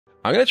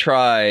I'm gonna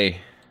try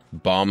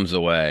bombs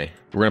away.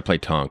 We're gonna play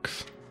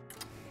Tonks.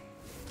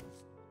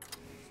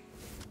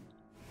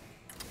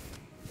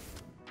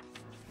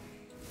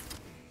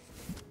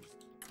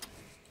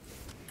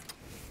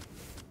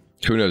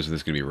 Who knows if this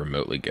is gonna be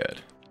remotely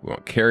good. We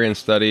want carrion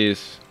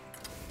studies.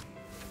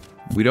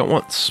 We don't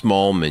want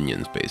small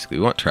minions, basically.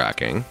 We want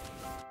tracking.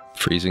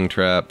 Freezing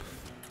trap.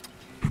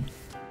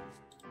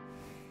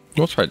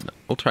 We'll try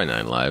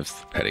 9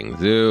 lives. Petting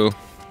zoo.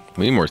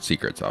 We need more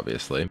secrets,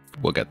 obviously.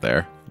 We'll get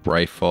there.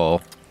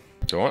 Rifle.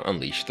 Do I want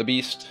unleash the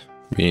beast?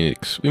 We need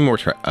more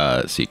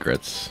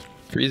secrets.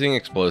 Freezing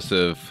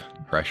explosive.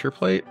 Pressure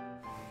plate.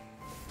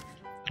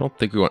 I don't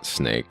think we want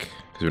snake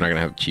because we're not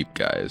gonna have cheap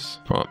guys.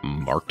 I want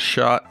marked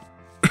shot.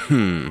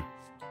 Maybe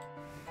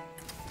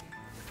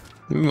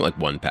like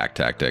 1 pack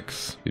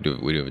tactics. We do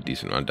have a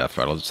decent amount of death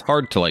rattles. It's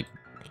hard to like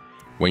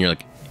when you're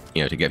like,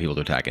 you know, to get people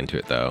to attack into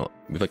it though.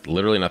 We have like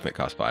literally nothing that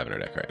costs 5 in our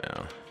deck right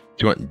now.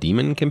 Do you want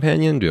demon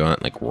companion? Do you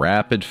want like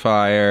rapid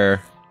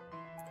fire?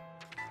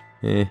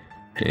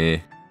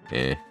 Maybe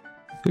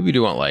we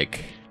do want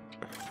like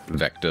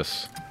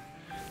Vectus.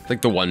 It's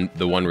like the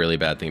one really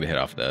bad thing to hit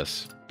off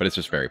this, but it's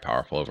just very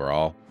powerful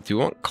overall. Do you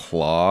want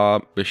claw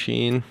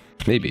machine?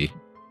 Maybe.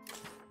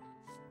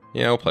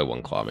 Yeah, we'll play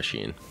 1 claw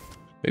machine.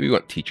 Maybe we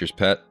want teacher's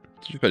pet.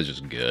 Teacher's pet is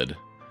just good.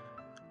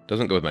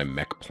 Doesn't go with my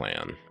mech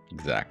plan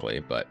exactly,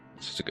 but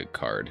it's just a good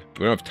card.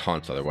 We don't have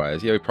taunts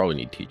otherwise. Yeah, we probably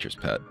need teacher's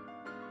pet.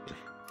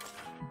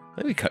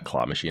 Maybe cut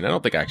claw machine. I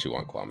don't think I actually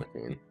want claw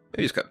machine.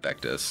 Maybe just cut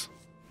Vectus.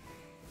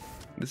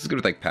 This is good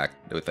with like pack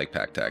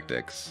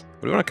tactics.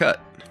 What do we want to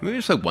cut? Maybe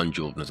just like 1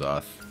 Jewel of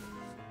N'Zoth.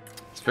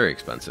 It's very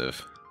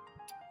expensive.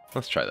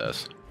 Let's try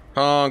this.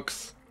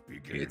 Honks.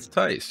 It's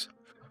Tice.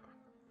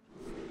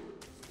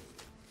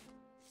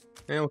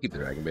 Yeah, we'll keep the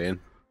Dragon Bane.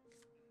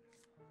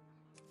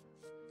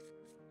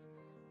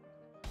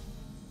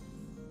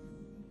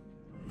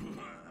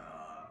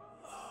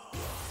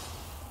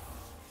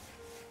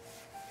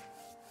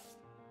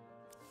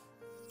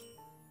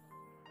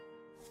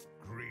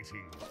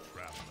 Greetings,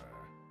 traveler.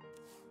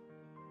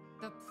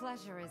 The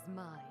pleasure is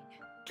mine.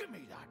 Give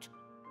me that.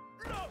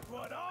 Look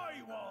what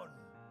I want.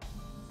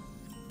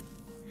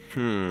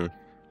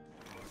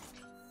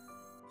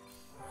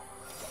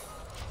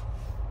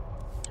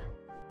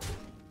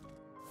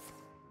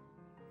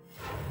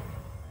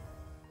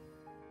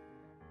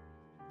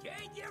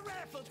 Get your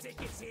raffle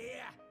tickets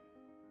here.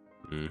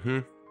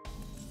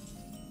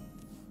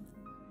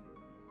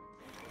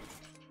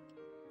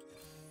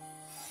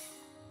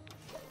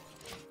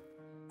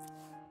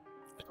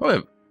 Oh, I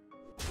have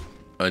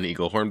an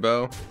eagle horn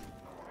bow.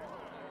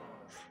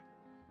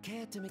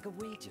 Care to make a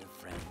wager,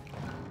 friend?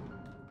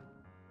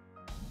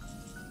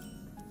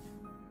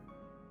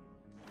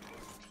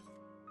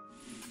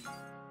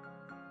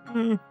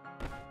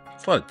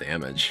 It's a lot of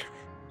damage.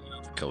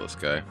 Kill this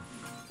guy.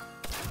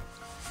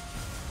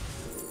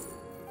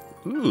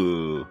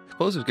 Ooh.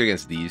 Explosive's good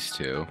against these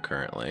two,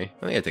 currently.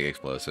 I think I take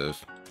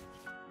explosive.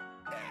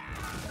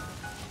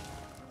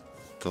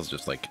 Feels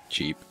just, like,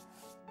 cheap.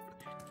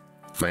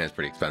 My hand's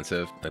pretty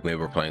expensive. Like, maybe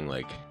we're playing,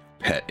 like,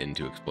 pet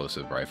into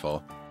explosive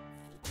rifle.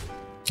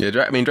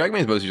 Yeah, I mean, Dragon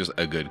Bane is mostly just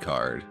a good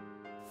card.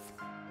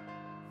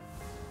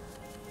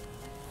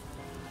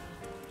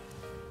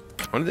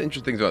 One of the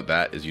interesting things about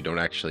that is you don't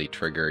actually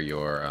trigger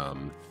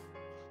your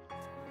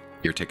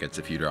tickets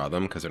if you draw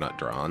them, because they're not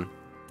drawn.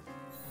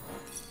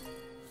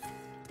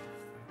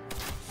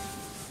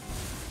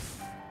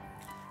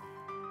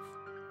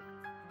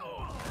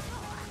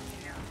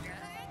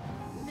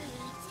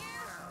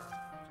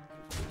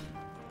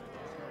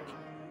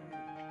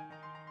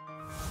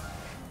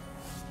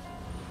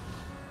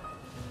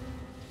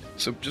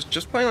 So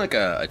just playing like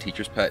a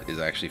teacher's pet is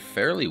actually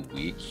fairly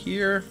weak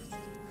here.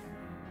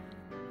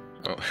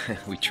 Oh,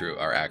 we drew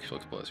our actual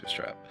explosive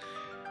trap.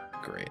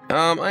 Great.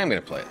 I am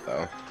gonna play it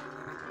though.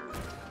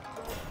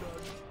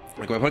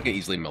 Like my opponent can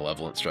easily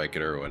malevolent strike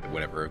it or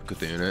whatever,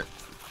 Cthulhu it.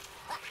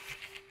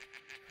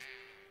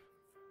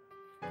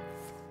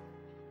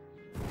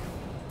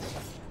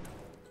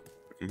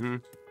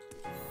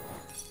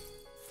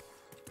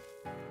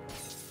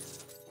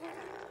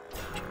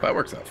 That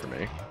works out for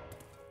me.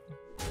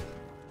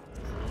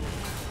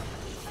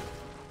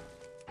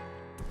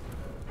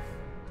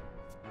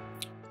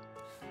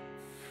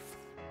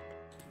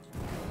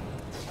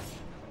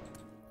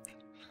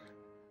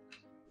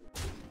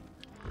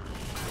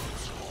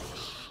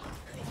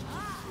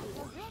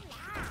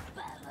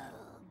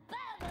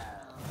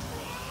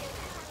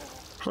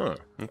 Huh,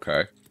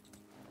 okay.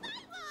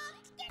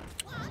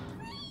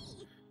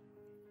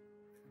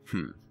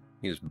 You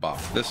just bop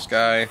this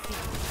guy.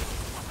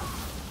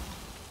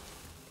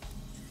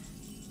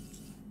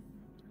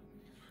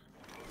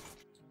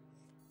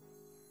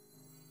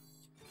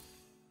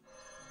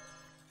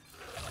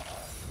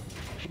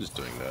 Just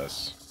doing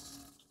this.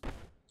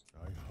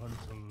 I hunt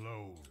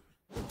alone.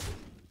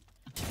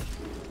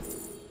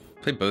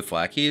 Play both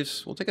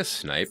lackeys. We'll take a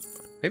snipe.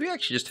 Maybe I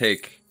actually just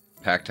take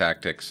pack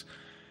tactics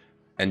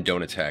and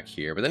don't attack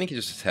here. But then he can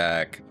just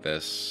attack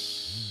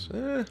this.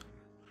 Kind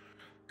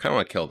of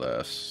want to kill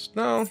this.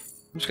 No.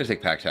 I'm just gonna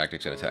take pack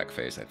tactics and attack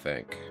face, I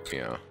think.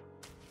 Yeah.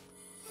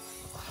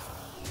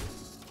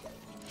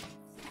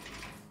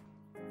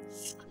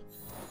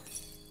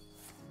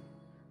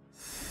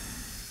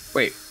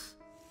 Wait.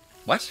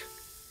 What?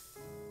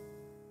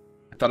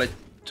 I thought I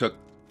took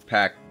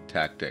pack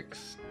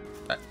tactics.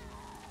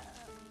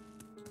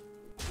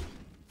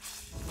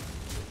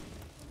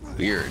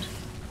 Weird.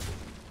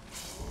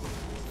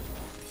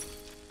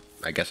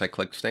 I guess I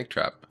clicked snake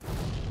trap.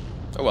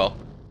 Oh well.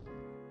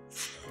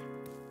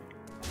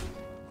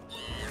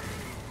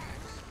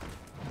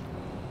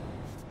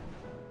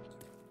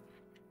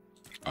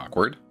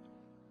 Awkward.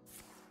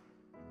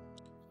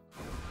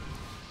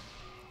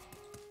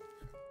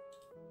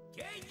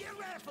 Get your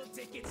raffle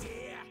tickets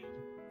here.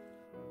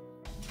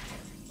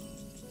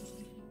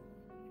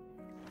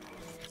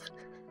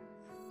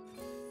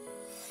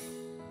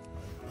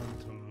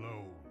 Hunt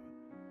alone.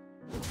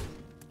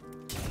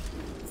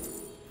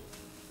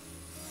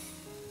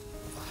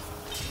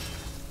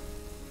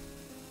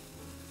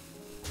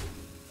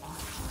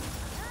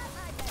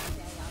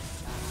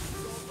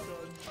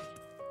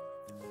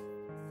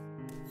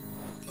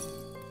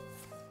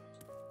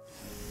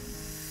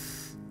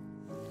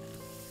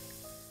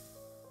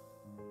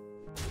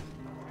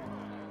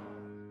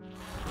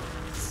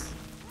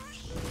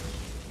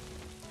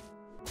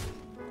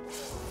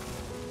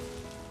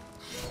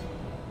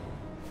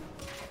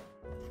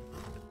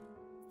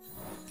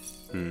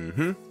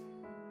 Mm-hmm.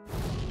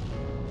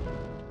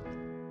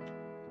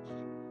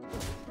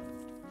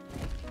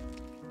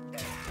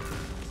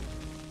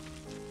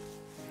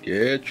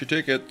 Get your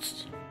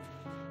tickets.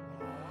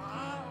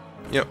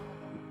 Yep.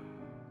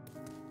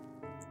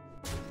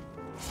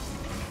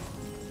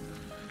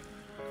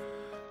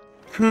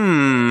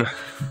 Hmm.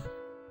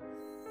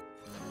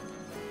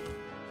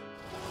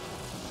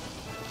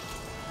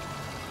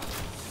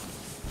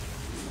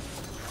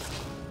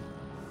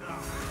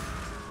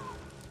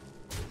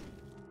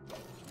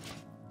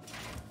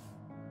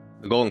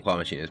 The golden claw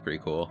machine is pretty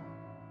cool.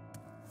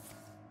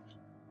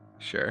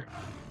 Sure.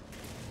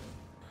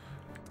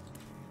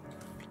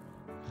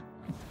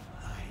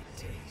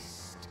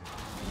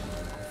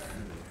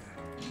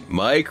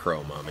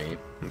 Micro mummy.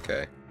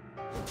 Okay.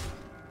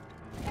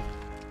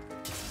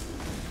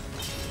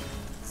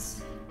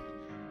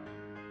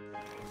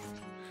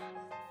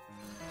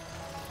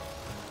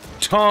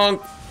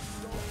 Tonk.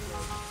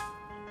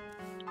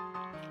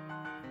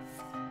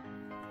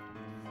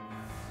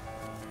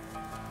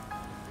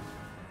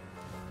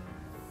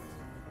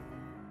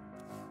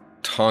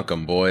 Tonk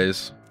 'em,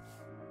 boys.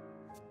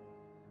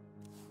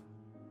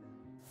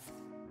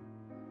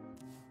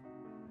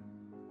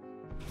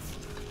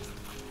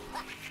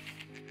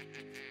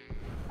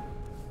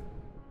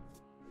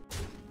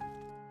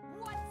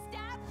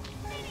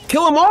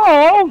 Kill them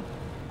all?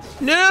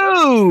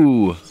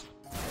 No!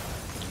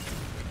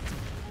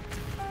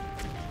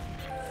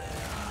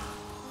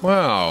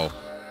 Wow.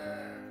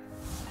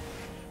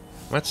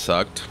 That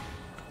sucked.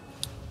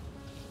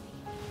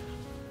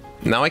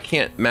 Now I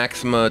can't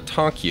Maxima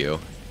Tonk you.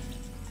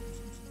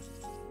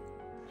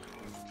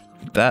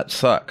 That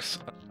sucks.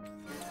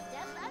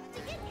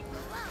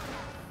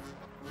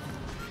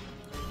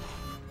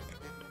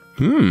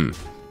 Hmm.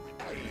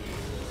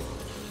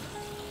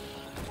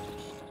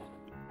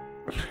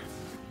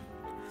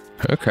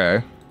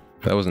 Okay.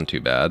 That wasn't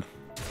too bad.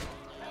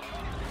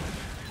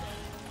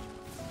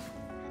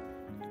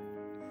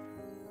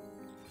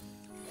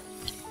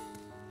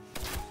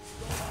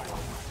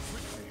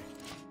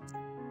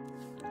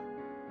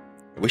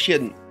 I wish he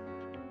hadn't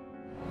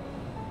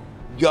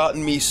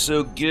gotten me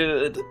so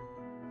good.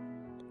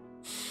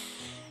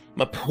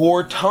 My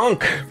poor Tonk.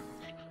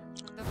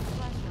 The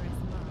pleasure is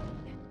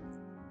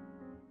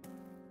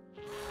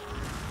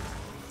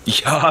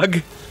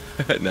mine.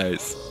 Yog.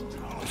 Nice.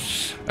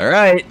 All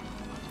right.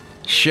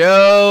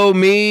 Show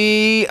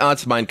me. Oh,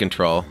 it's mind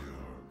control.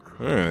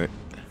 All right.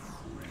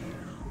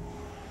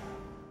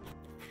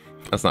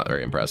 That's not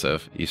very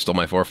impressive. You stole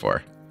my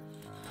 4/4.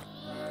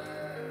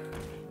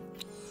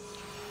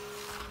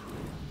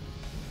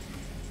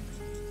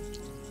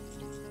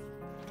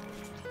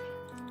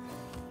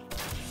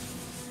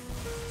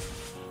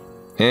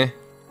 Eh.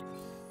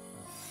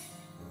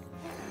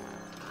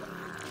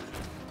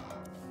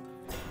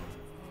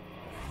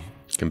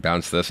 Can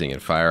bounce this and you can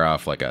fire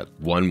off like a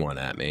 1/1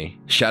 at me.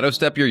 Shadow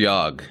step your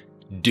Yogg.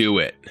 Do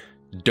it.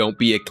 Don't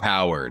be a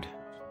coward.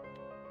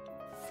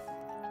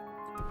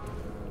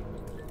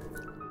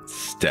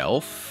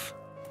 Stealth?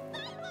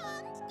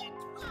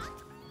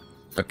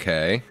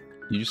 Okay.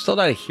 You still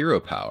got a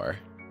hero power,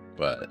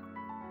 but...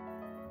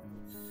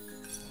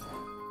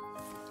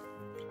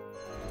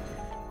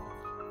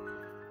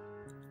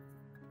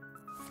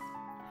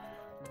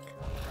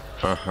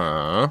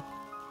 Uh-huh.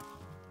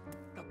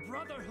 The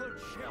Brotherhood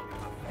shall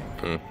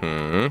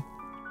Mm-hmm.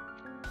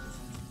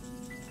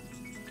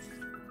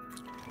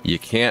 You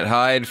can't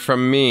hide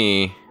from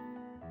me.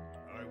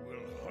 I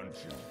will hunt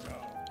you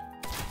down.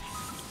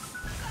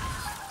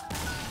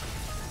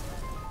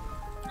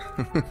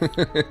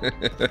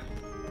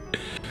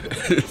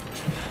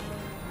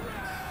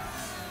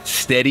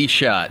 Steady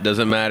shot.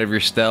 Doesn't matter if you're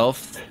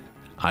stealth.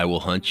 I will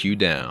hunt you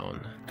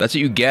down. That's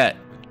what you get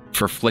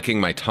for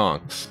flicking my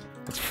tonks.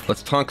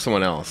 Let's tonk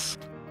someone else.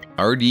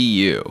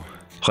 RDU.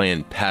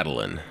 Playing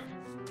Paladin.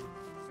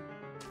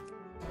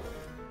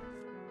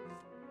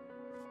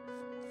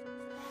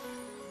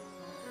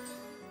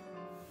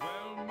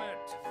 Well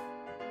met.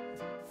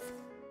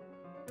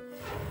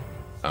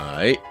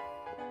 Alright.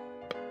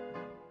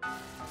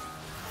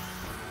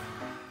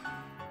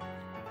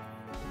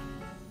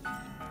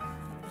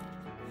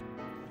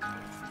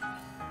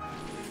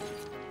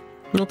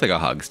 I'll take a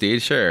hog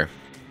steed, sure.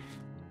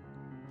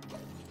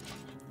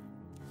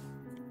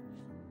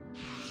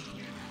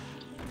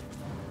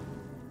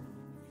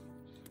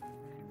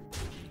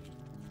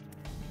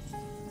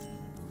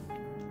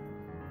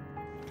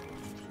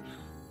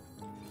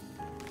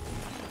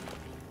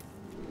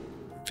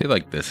 I feel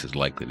like this is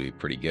likely to be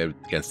pretty good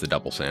against the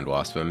double sand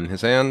wasp in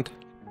his hand.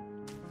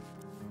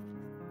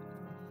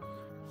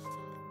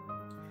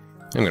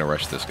 I'm gonna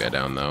rush this guy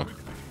down though.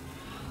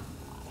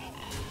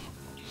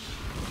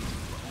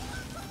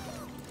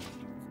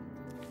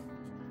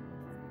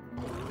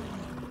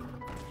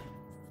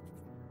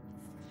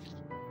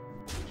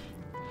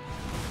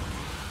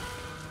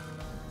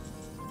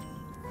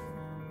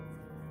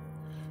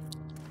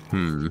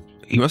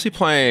 He must be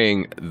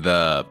playing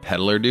the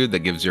peddler dude that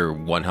gives your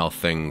 1 health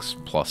things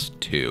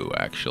 +2,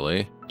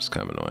 actually. It's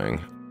kind of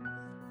annoying.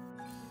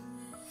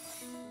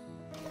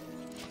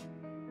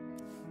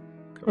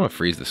 I want to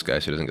freeze this guy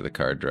so he doesn't get the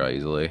card draw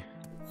easily.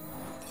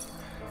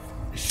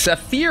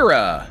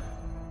 Saphira!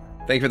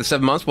 Thank you for the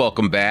 7 months.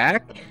 Welcome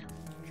back.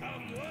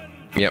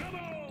 Yep.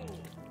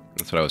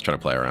 That's what I was trying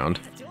to play around.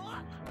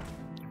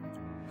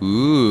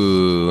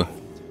 Ooh.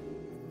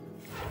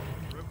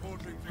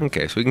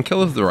 Okay, so we can kill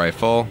with the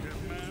rifle.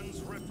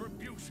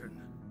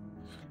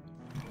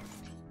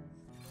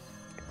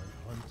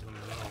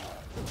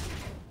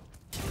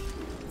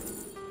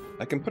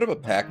 I can put up a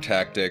pack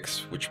tactics,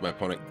 which my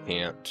opponent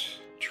can't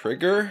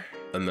trigger,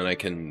 and then I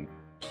can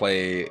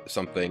play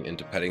something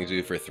into Petting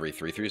Zoo for 3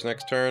 3/3s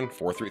next turn,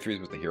 4 3/3s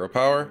with the hero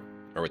power,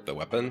 or with the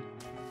weapon.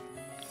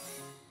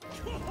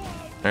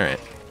 Alright.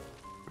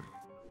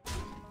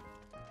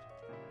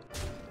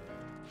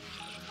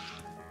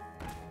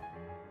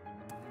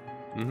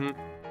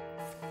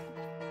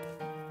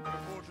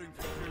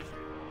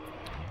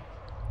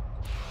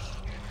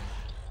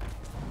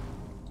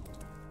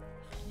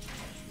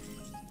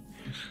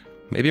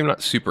 Maybe I'm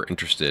not super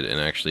interested in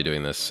actually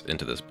doing this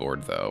into this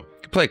board, though.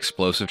 I could play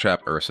Explosive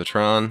Trap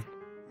Ursatron.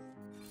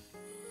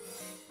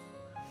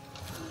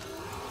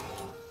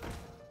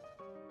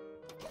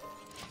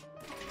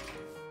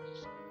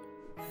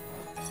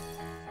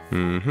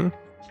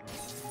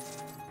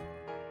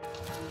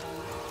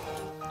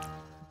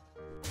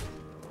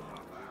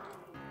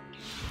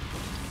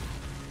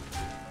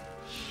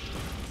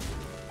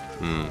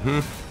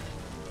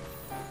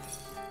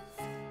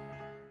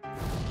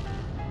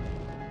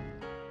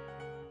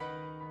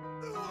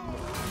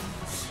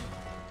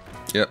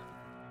 Yep.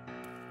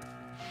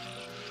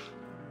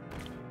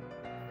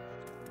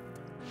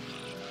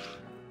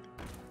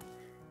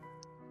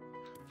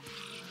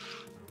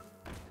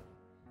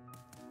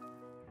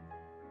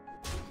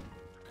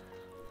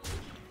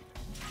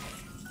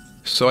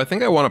 So I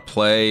think I want to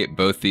play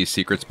both these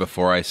secrets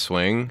before I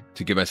swing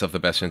to give myself the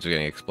best chance of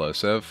getting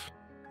explosive.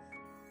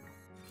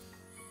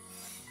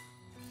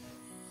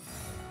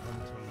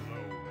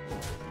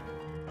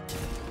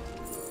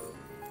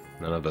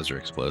 None of those are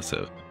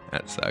explosive.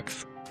 That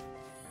sucks.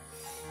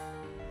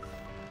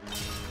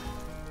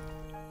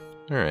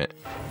 Alright.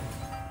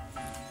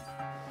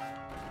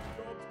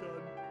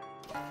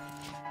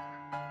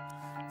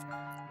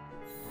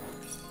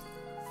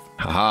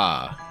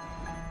 Haha!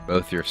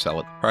 Both your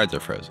salad prides are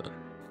frozen.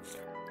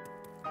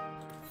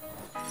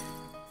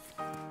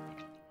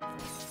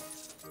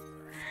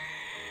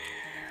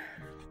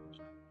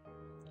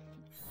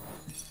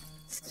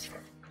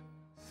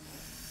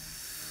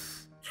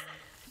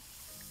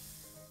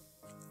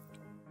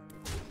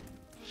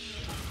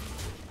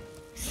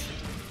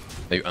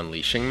 Are you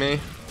unleashing me?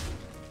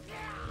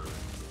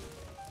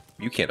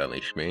 You can't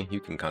unleash me. You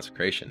can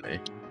consecration me.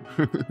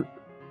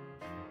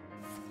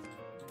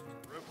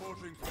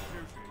 Reporting for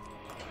duty.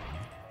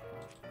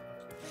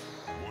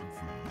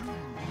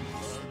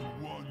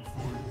 One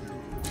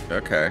for you.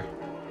 Okay.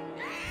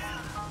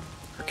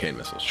 Arcane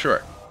missiles,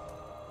 sure.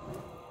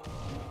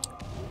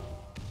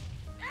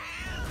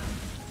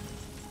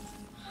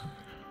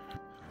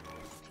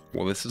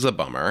 Well, this is a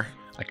bummer.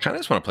 I kind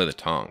of just want to play the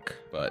Tonk,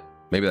 but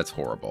maybe that's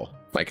horrible.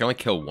 I can only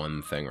kill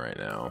one thing right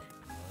now.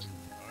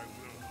 I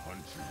will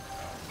hunt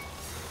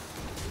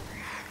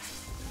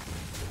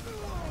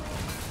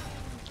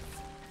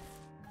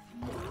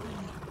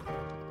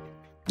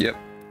you. Yep.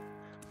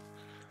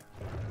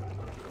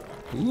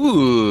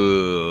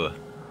 Ooh.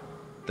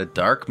 The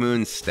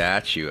Darkmoon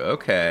statue.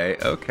 Okay,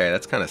 okay,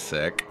 that's kind of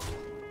sick.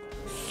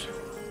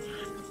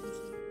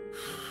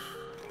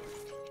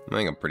 I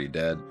think I'm pretty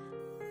dead.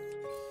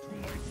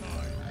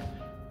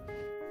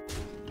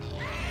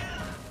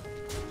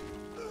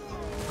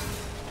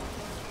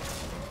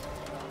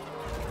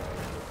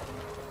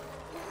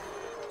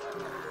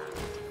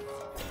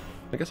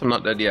 I guess I'm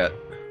not dead yet.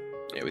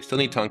 Yeah, we still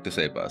need Tonk to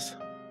save us.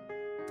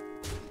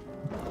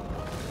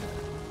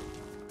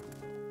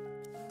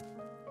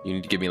 You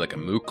need to give me like a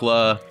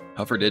Mukla.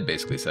 Huffer did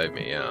basically save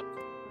me, yeah.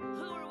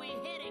 Who are we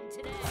hitting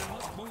today?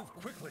 Must move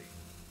quickly.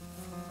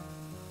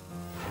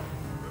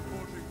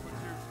 Reporting for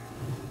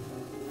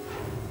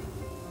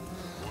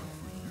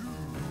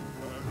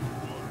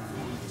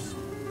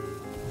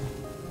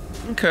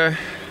duty. Okay.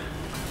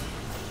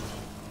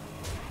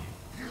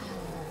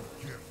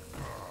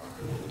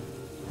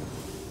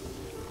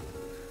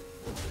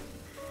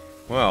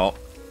 Well.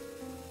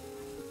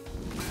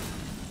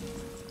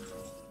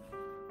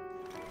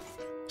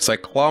 So I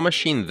claw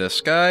machine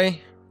this guy,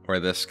 or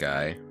this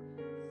guy,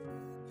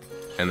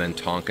 and then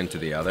Tonk into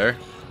the other.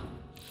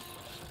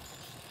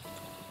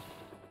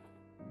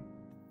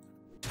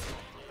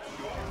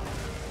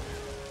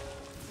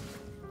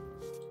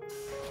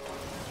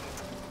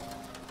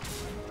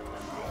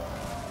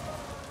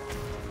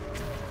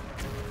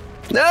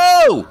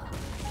 No!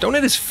 Don't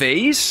hit his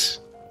face!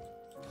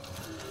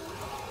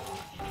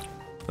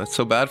 That's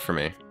so bad for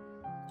me.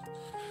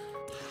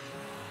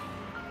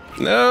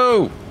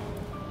 No!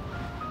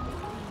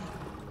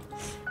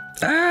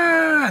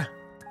 Ah!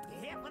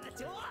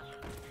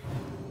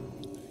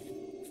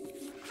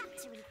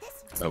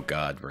 Oh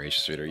god, Rage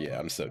Suitor, yeah,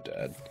 I'm so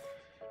dead.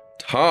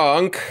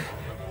 Tonk!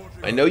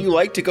 I know you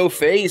like to go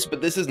face,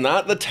 but this is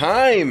not the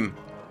time!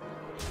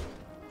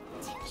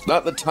 It's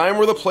not the time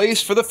or the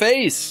place for the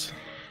face!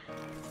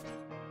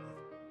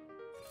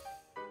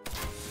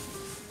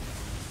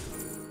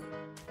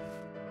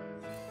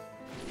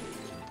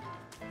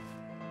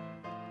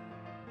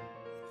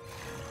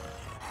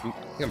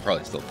 I think I'm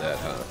probably still dead,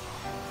 huh?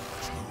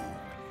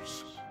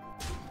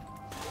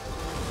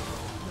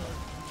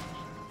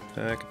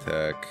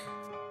 Attack.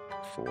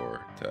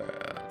 4.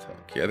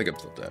 Attack. Yeah, I think I'm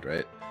still dead,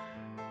 right?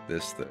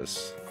 This.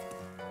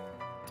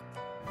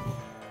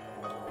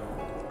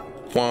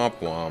 Womp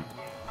womp.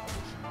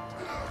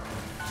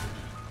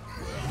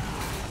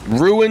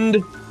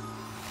 Ruined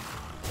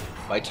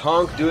by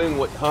Tonk doing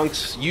what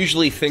Tonks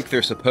usually think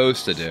they're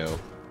supposed to do.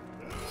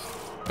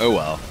 Oh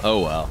well. Oh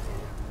well.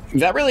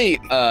 That really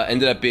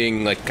ended up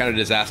being like kind of a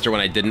disaster when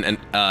I didn't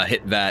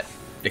hit that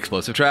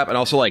explosive trap, and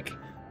also like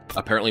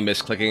apparently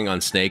misclicking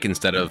on Snake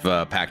instead of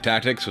Pack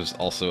Tactics was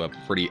also a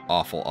pretty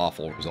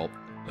awful result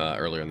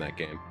earlier in that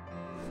game.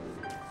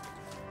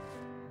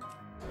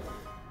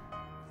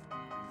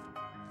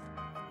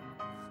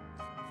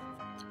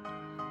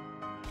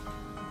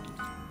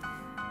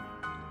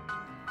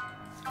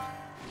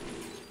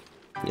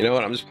 You know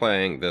what? I'm just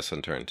playing this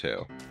on turn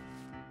 2.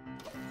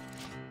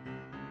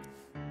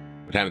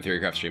 What time of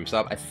Theorycraft stream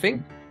stop? I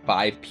think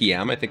 5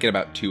 p.m. I think in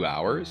about 2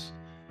 hours,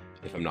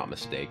 if I'm not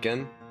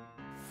mistaken.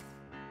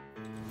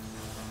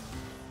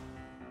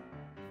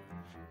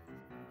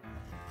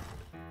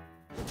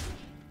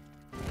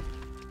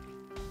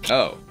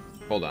 Oh,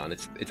 hold on.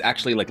 It's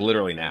actually like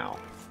literally now.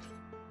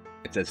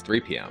 It says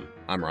 3 p.m.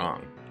 I'm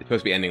wrong. It's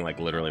supposed to be ending like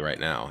literally right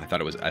now. I thought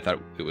it was I thought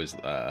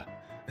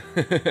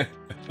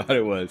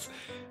it was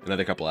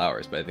another couple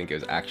hours, but I think it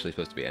was actually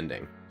supposed to be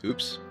ending.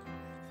 Oops.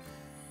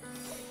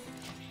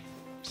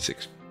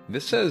 6.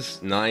 This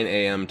says 9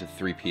 a.m. to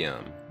 3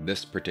 p.m.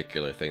 This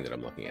particular thing that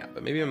I'm looking at,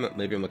 but maybe I'm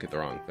looking at the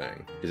wrong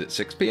thing. Is it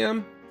 6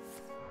 p.m.?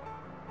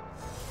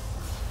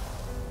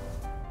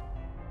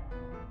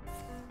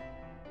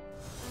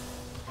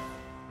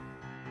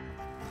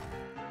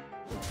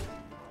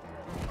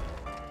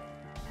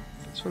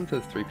 This one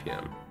says 3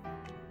 p.m.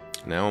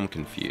 Now I'm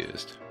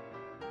confused.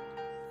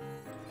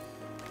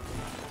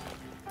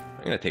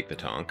 I'm gonna take the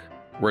Tonk.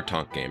 We're a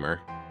Tonk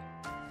gamer.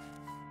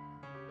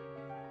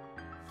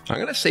 I'm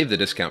gonna save the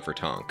discount for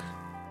Tonk.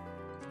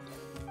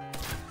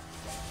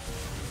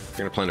 We're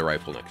gonna plan to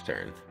rifle next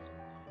turn.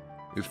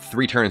 We have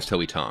 3 turns till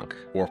we Tonk,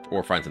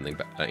 or find something,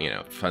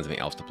 find something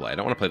else to play. I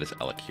don't want to play this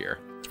Elec here.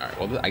 All right.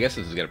 Well, I guess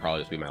this is gonna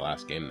probably just be my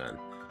last game then.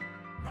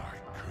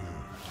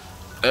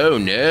 Oh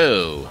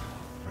no,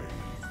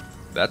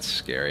 that's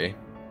scary.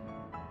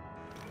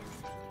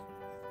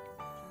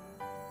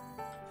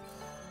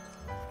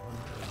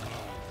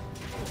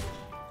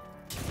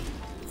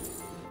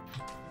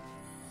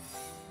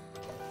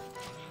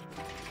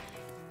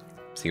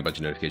 Seeing a bunch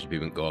of notification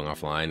people going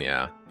offline,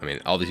 yeah. I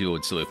mean, all these people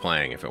would still be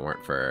playing if it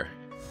weren't for...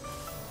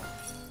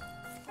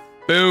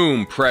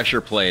 Boom! Pressure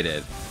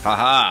plated.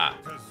 Haha!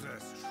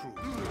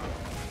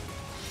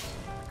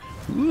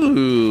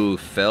 Ooh,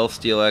 Fell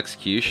Steel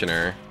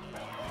Executioner.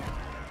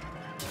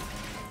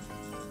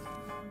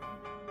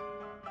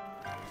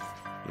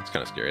 That's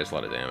kind of scary. It's a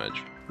lot of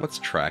damage. What's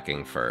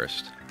tracking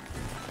first?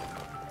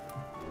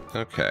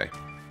 Okay.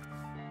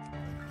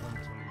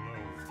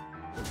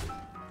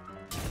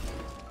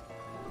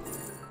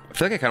 I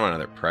feel like I kind of want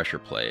another pressure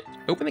plate.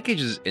 Open the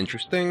cages is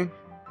interesting.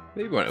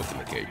 Maybe we want to open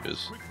the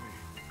cages.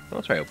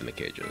 I'll try open the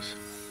cages.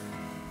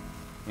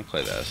 I'll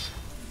play this.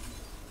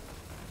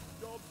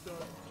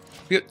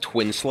 We get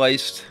twin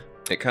sliced.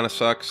 It kind of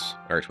sucks.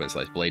 Or twin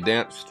sliced, blade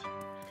danced.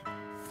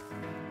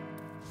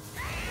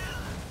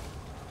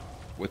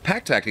 With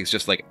Pack Tactics,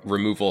 just like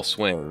removal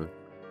swing.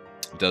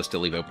 It does still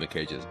leave open the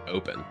cages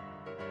open.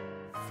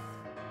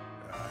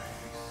 I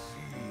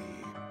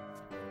see.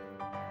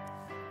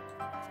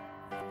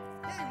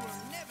 They will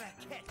never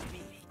catch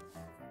me.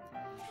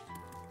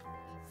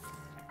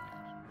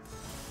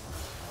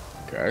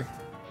 Okay.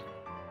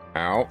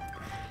 Ow.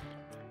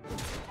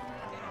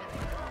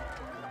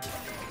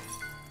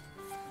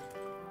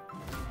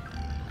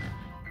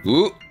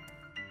 Ooh.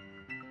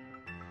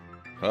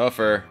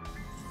 Puffer.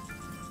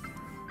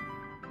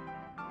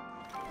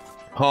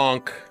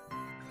 Honk.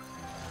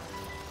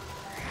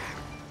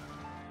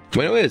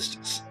 When it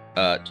was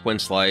Twin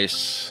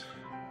Slice,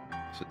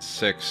 so it's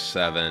 6,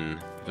 7,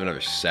 do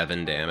another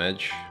 7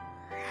 damage.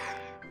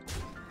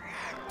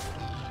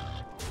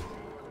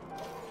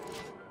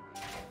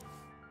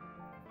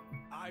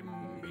 I'm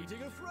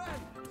meeting a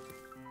friend.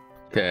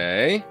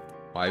 Okay.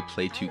 Why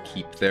play to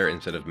keep there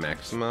instead of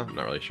Maxima? I'm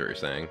not really sure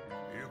what you're saying.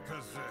 You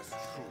possess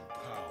true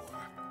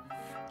power.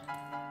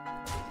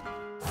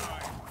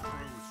 I'm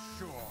Cruz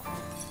Shore.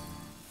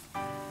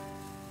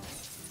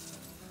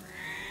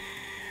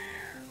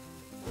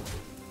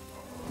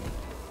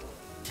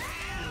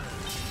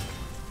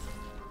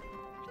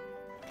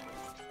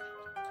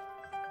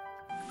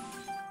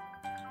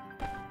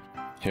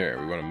 Here,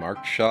 we want to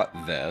mark shot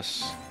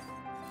this.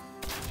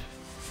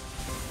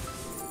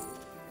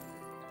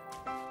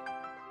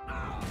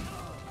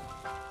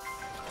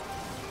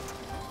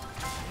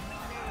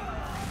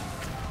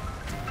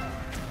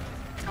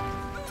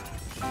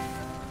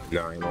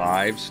 Nine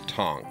lives,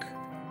 Tonk.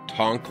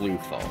 Tonk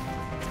lethal.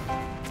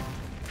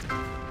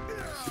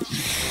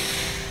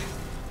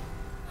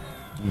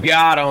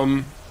 Got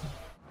him!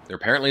 There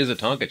apparently is a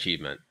Tonk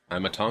achievement.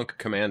 I'm a Tonk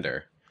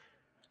commander.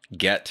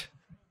 Get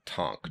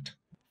tonked.